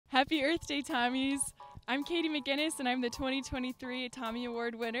Happy Earth Day, Tommies! I'm Katie McGinnis, and I'm the 2023 Tommie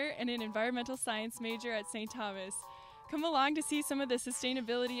Award winner and an environmental science major at St. Thomas. Come along to see some of the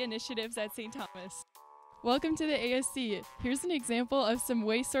sustainability initiatives at St. Thomas. Welcome to the ASC. Here's an example of some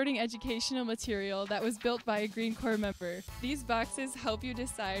waste sorting educational material that was built by a Green Corps member. These boxes help you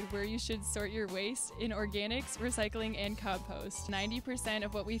decide where you should sort your waste in organics, recycling, and compost. 90%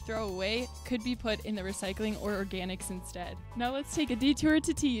 of what we throw away could be put in the recycling or organics instead. Now let's take a detour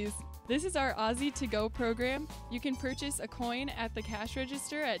to Tees. This is our Aussie to Go program. You can purchase a coin at the cash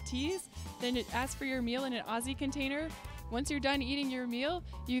register at Tees, then ask for your meal in an Aussie container. Once you're done eating your meal,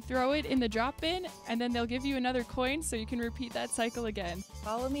 you throw it in the drop bin, and then they'll give you another coin so you can repeat that cycle again.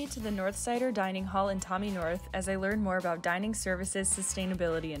 Follow me to the Northsider Dining Hall in Tommie North as I learn more about dining services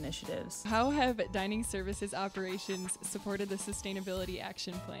sustainability initiatives. How have dining services operations supported the Sustainability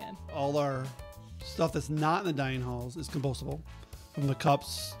Action Plan? All our stuff that's not in the dining halls is compostable. From the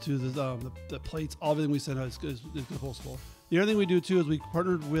cups to the plates, everything we send out is compostable. The other thing we do too is we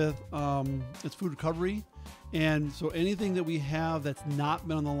partnered with it's food recovery, and so anything that we have that's not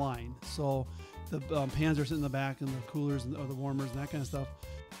been on the line, so the pans are sitting in the back and the coolers or the warmers and that kind of stuff,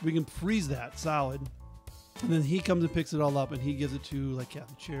 we can freeze that solid. And then he comes and picks it all up and he gives it to like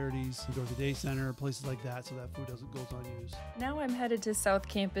Catholic Charities, Dorothy Day Center, places like that, so that food doesn't go unused. Now I'm headed to South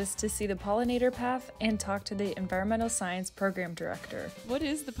Campus to see the pollinator path and talk to the environmental science program director. What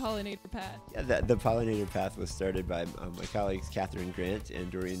is the pollinator path? Yeah, the pollinator path was started by my colleagues Catherine Grant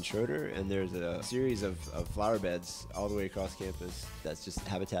and Doreen Schroeder, and there's a series of flower beds all the way across campus that's just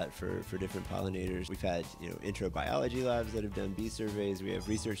habitat for different pollinators. We've had intro biology labs that have done bee surveys. We have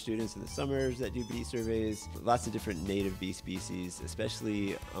research students in the summers that do bee surveys. Lots of different native bee species,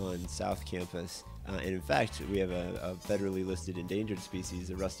 especially on South Campus. And in fact, we have a federally listed endangered species,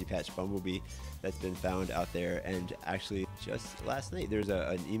 a rusty-patched bumblebee, that's been found out there. And actually, just last night, there's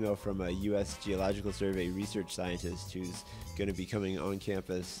an email from a U.S. Geological Survey research scientist who's going to be coming on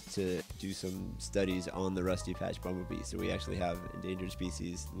campus to do some studies on the rusty-patched bumblebee. So we actually have endangered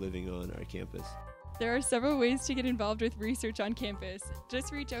species living on our campus. There are several ways to get involved with research on campus.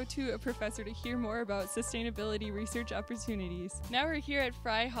 Just reach out to a professor to hear more about sustainability research opportunities. Now we're here at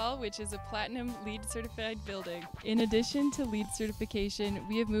Fry Hall, which is a Platinum LEED certified building. In addition to LEED certification,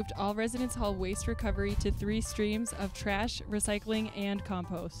 we have moved all Residence Hall waste recovery to 3 streams of trash, recycling, and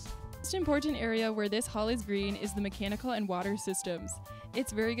compost. The most important area where this hall is green is the mechanical and water systems.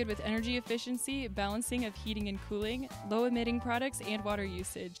 It's very good with energy efficiency, balancing of heating and cooling, low emitting products, and water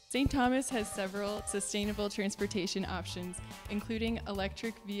usage. St. Thomas has several sustainable transportation options, including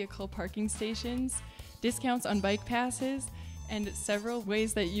electric vehicle parking stations, discounts on bike passes, and several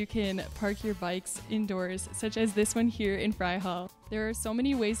ways that you can park your bikes indoors, such as this one here in Fry Hall. There are so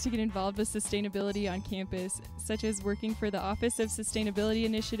many ways to get involved with sustainability on campus, such as working for the Office of Sustainability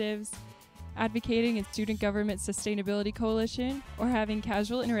Initiatives, advocating in Student Government Sustainability Coalition, or having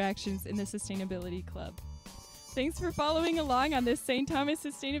casual interactions in the Sustainability Club. Thanks for following along on this St. Thomas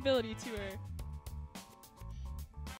Sustainability Tour.